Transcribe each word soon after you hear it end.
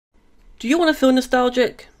Do you want to feel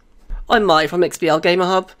nostalgic? I'm Mike from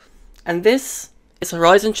XBLGamerhub, and this is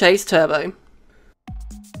Horizon Chase Turbo.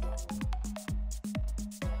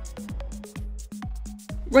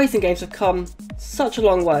 Racing games have come such a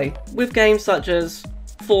long way, with games such as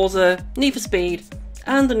Forza, Need for Speed,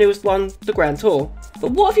 and the newest one, the Grand Tour.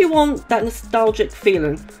 But what if you want that nostalgic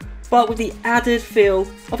feeling, but with the added feel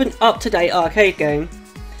of an up-to-date arcade game?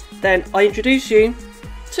 Then I introduce you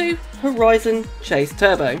to Horizon Chase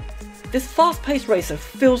Turbo. This fast-paced racer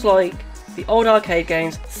feels like the old arcade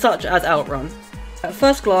games such as Outrun. At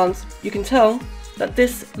first glance, you can tell that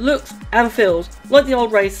this looks and feels like the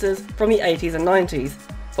old racers from the 80s and 90s,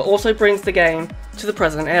 but also brings the game to the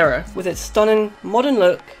present era with its stunning modern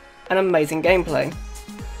look and amazing gameplay.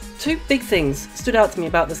 Two big things stood out to me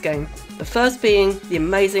about this game, the first being the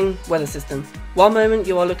amazing weather system. One moment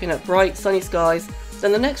you are looking at bright sunny skies,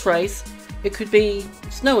 then the next race it could be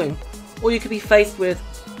snowing, or you could be faced with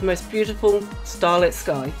the most beautiful starlit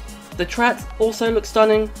sky. The tracks also look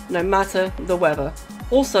stunning no matter the weather.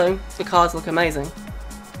 Also, the cars look amazing.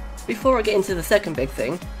 Before I get into the second big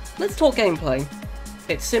thing, let's talk gameplay.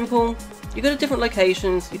 It's simple, you go to different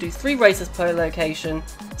locations, you do 3 races per location,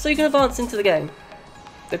 so you can advance into the game.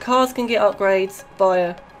 The cars can get upgrades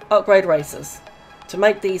via upgrade racers, to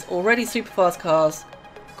make these already super fast cars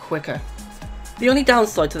quicker. The only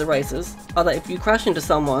downside to the racers are that if you crash into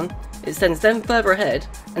someone, it sends them further ahead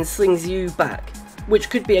and slings you back, which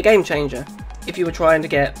could be a game changer if you were trying to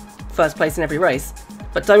get first place in every race.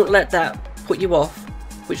 But don't let that put you off,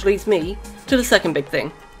 which leads me to the second big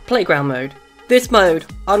thing, Playground Mode. This mode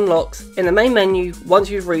unlocks in the main menu once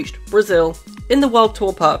you've reached Brazil in the World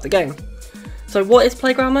Tour part of the game. So what is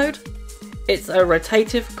Playground Mode? It's a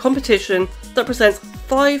rotative competition that presents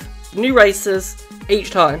 5 new races each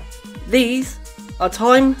time. These are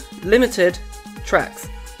time limited tracks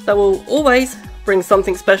that will always bring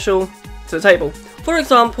something special to the table. For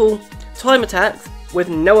example, time attacks with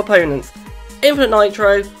no opponents, infinite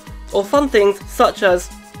nitro, or fun things such as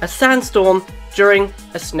a sandstorm during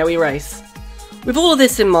a snowy race. With all of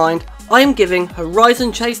this in mind, I am giving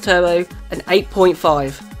Horizon Chase Turbo an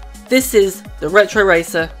 8.5. This is the retro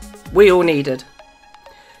racer we all needed.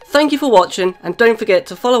 Thank you for watching, and don't forget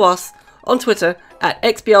to follow us on Twitter at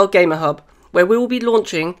XBLGamerhub, where we will be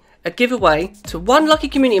launching a giveaway to one lucky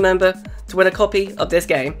community member to win a copy of this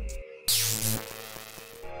game.